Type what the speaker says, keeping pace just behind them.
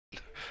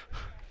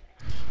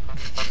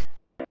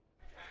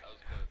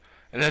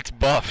And that's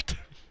buffed.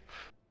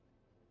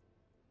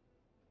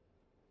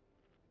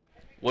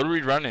 What are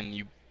we running?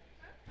 You.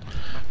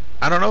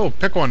 I don't know.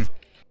 Pick one.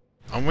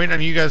 I'm waiting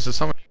on you guys to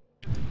summon.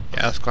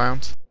 Ass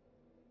clowns.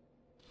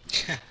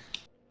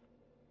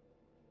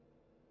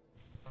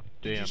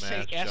 Did you say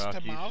ass ass to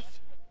jockeys. mouth?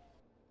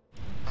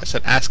 I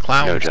said ass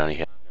clowns. No,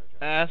 Johnny.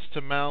 Ass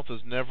to mouth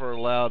is never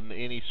allowed in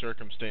any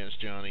circumstance,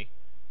 Johnny.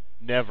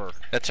 Never.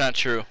 That's not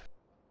true.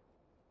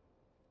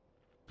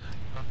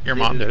 Your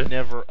mom did It is it.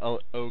 never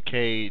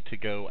okay to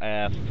go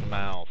ass to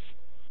mouth.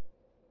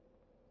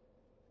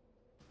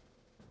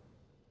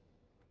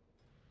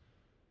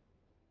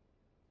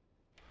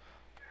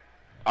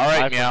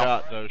 Alright, I meow.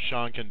 forgot though,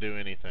 Sean can do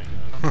anything.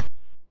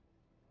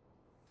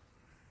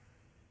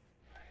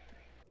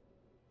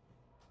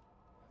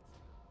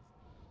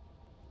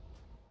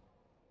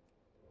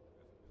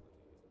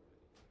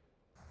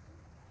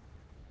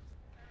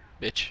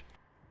 Bitch.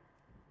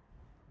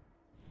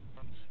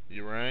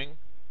 You rang?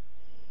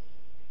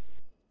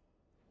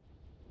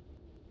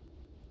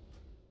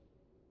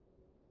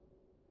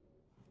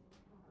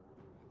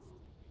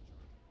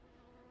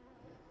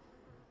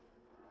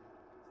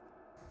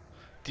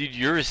 Dude,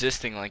 you're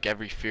resisting like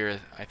every fear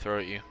I throw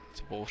at you.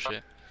 It's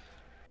bullshit.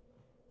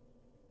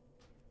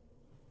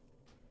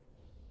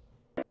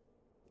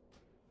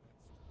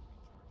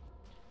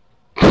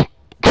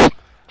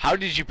 How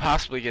did you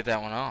possibly get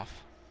that one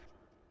off?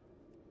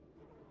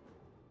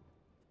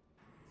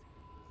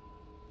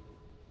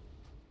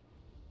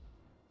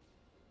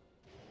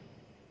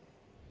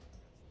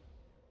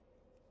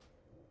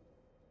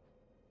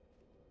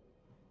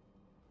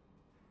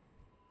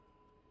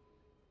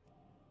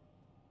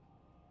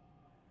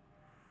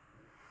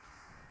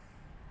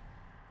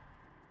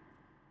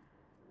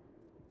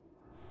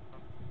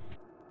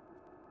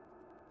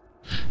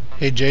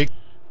 Hey, Jake.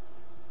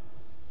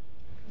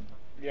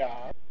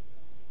 Yeah.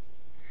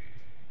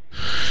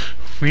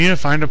 We need to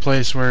find a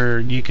place where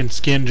you can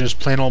skin just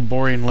plain old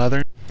boring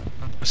leather.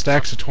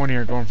 Stacks of 20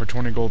 are going for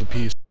 20 gold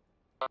apiece.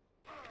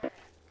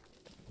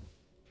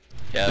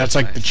 Yeah, That's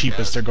like the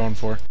cheapest they're going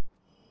for.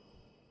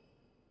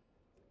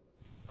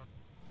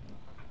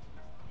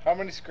 How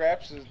many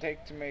scraps does it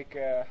take to make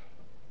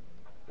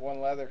one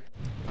leather?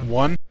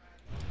 1,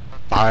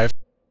 5.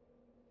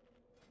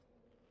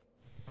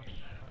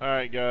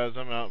 Alright guys,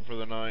 I'm out for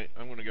the night.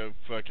 I'm gonna go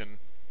fucking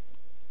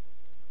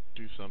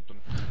do something.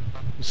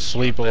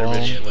 Sleep Better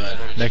alone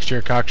bitch. next to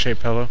your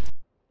cock-shaped pillow.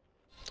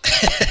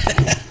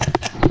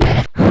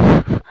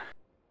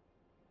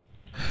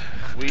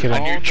 We Kidding.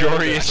 all On your know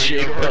Jorius that for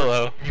shaped your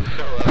pillow. We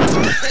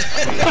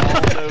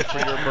all know for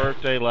your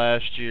birthday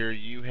last year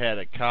you had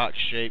a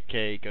cock-shaped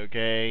cake,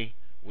 okay?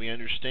 We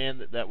understand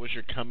that that was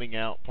your coming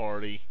out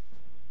party.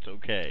 It's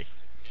okay.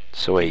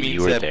 So wait, Means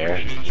you were that-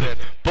 there?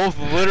 Both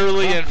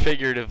literally and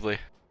figuratively.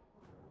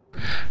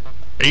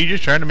 Are you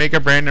just trying to make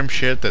up random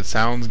shit that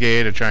sounds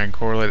gay to try and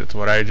correlate it to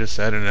what I just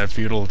said in a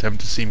futile attempt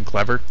to seem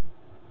clever?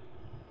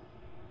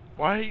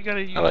 Why you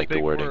gotta use like the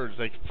big wording. words?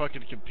 Like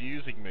fucking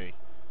confusing me.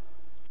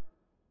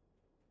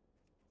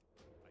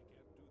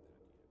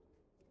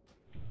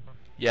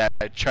 Yeah,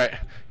 try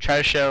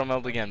to shadow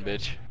meld again,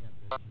 bitch.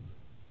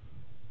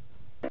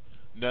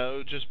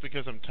 No, just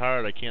because I'm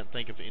tired, I can't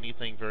think of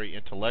anything very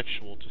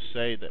intellectual to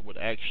say that would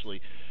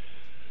actually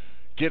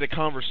get a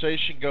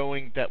conversation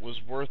going that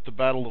was worth the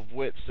battle of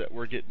wits that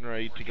we're getting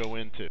ready to go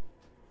into.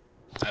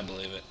 I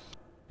believe it.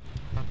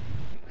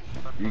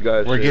 You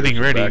guys We're say getting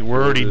there's a ready. back We're door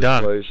to already this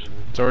done. place.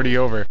 It's already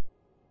over.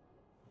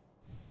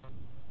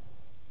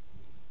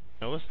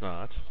 No, it's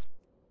not.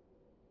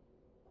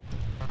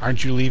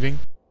 Aren't you leaving?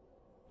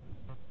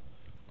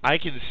 I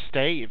can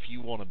stay if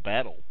you want to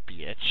battle,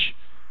 bitch.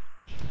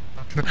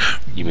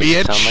 You make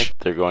it Bitch. sound like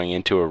they're going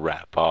into a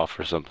rap off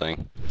or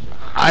something.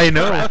 I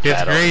know. Rap It's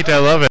battle. great. I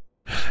love it.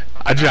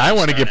 I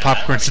want to get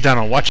popcorn, sit down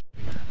and watch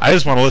it. I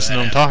just want to listen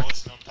to them talk.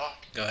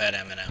 Go ahead,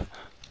 Eminem.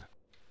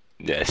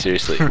 Yeah,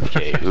 seriously.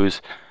 Okay,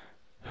 who's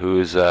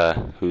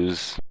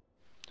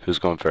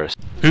going first?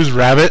 Who's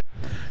Rabbit?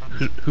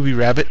 Who be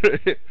Rabbit?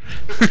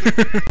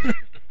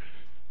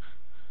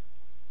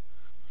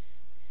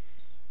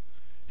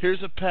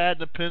 Here's a pad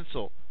and a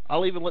pencil.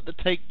 I'll even let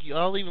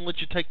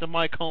you take the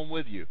mic home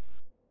with you.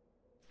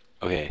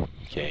 Okay,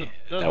 Doesn't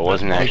that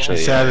wasn't matter. Makes me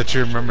actually. sad that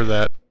you remember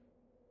that.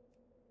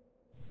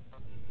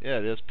 Yeah,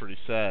 it is pretty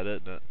sad,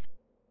 isn't it?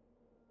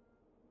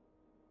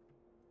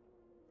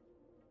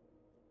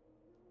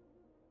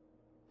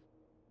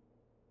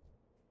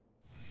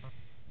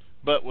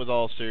 But with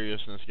all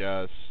seriousness,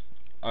 guys,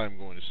 I'm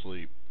going to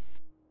sleep.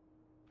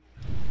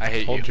 I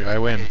hate Told you. you, I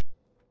win.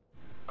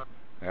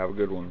 Have a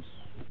good one.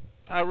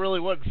 I really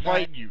wasn't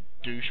fighting you,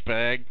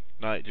 douchebag.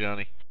 Night,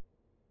 Johnny.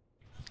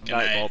 Good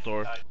Night, night.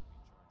 Baltor.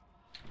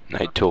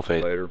 Night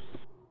Toolface. Later.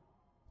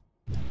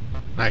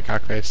 Night,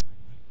 cockface.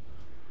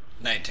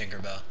 Night,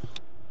 Tinkerbell.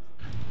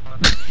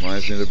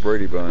 Reminds me of the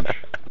Brady Bunch.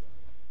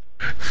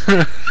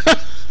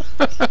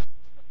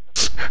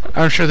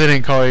 I'm sure they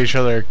didn't call each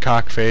other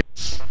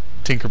cockface,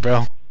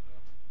 Tinkerbell.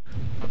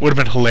 Would have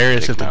been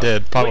hilarious if they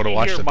did. Probably would have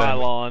watched it then.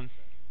 Mylon.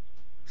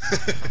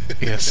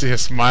 Yes,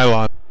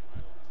 Mylon.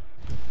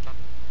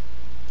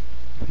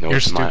 No, Your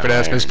it's my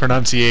stupid-ass iron.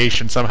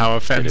 mispronunciation somehow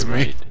Get offends it me.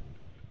 right.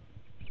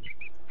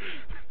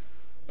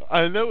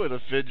 I know it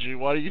offends you.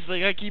 Why do you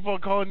think I keep on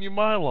calling you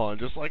Mylon?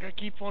 Just like I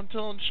keep on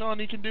telling Sean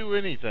he can do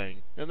anything.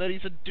 And that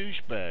he's a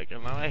douchebag.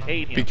 And I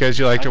hate him. Because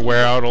you like to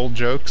wear out old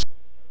jokes?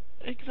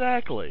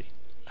 Exactly.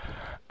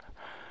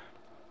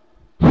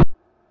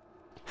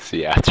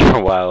 See, after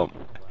a while,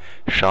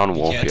 Sean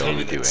You won't can't be tell able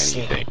me to do that's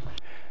slow. anything.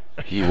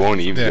 He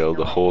won't even Yeah. be able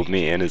to hold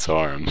me in his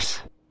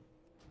arms.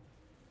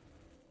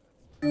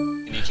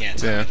 And you can't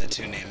tell Yeah. me the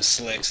two names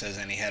Slicks has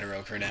any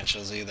hetero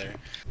credentials either.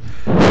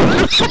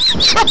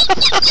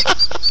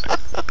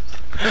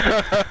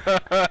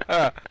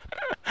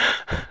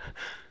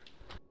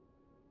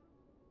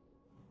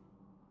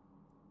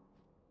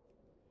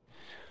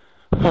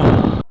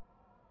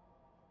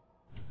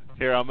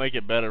 Here, I'll make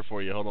it better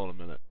for you. Hold on a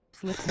minute.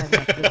 Slicks has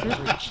left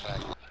the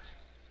server.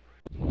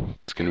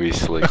 It's gonna be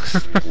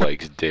Slicks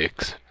likes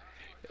dicks.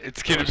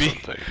 It's Or gonna be.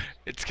 something.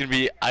 It's gonna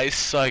be. I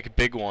suck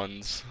big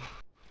ones.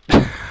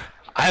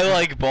 I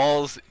like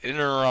balls in and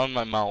around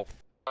my mouth.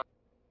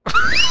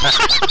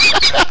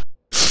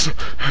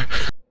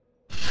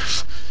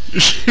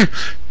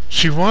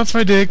 She wants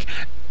my dick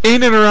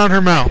in and around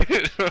her mouth.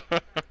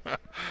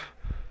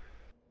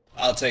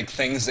 I'll take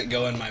things that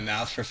go in my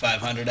mouth for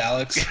 500,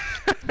 Alex.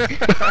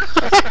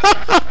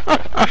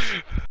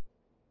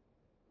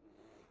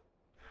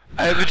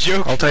 I have a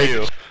joke I'll for take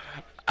you. it.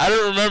 I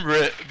don't remember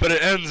it, but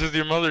it ends with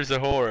your mother's a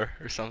whore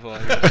or something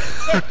like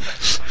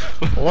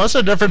that. What's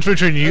the difference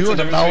between you What's and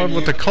the a difference melon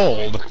between with a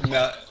cold?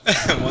 No,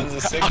 one's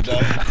a sick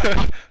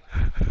dog.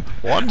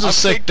 One's a I'll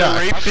sick take the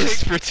duck.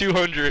 rapist for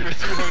 200.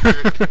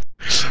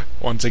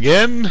 Once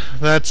again,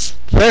 that's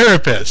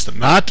therapist,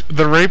 not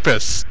the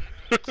rapist.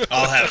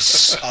 I'll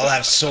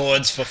have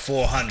swords for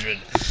 400.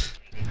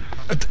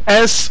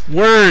 S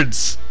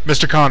words,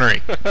 Mr.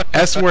 Connery.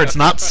 S words,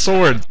 not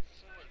swords.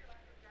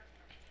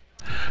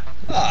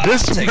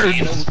 This I'll take word-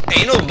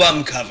 anal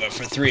bum cover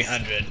for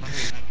 300.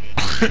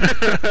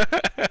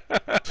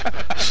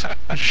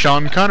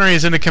 Sean Connery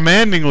is in a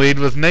commanding lead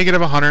with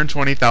negative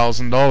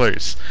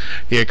 $120,000.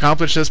 He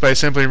accomplished this by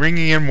simply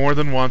ringing in more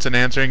than once and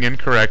answering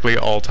incorrectly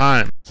all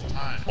times.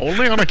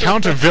 Only on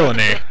account of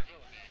villainy.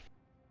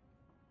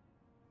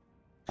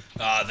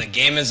 The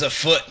game is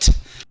afoot.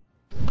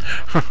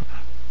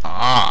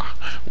 Ah,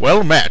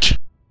 well met.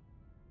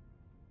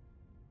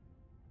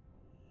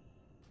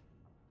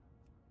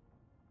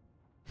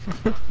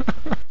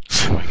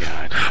 Oh my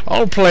god.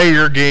 I'll play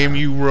your game,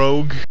 you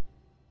rogue.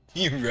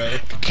 You rogue.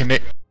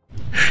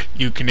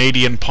 You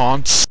Canadian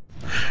ponce.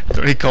 That's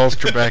what he calls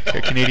Trebek,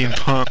 a Canadian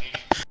ponce.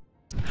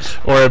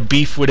 Or a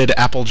beef-witted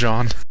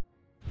Applejohn.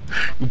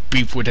 You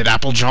beef-witted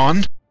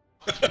Applejohn.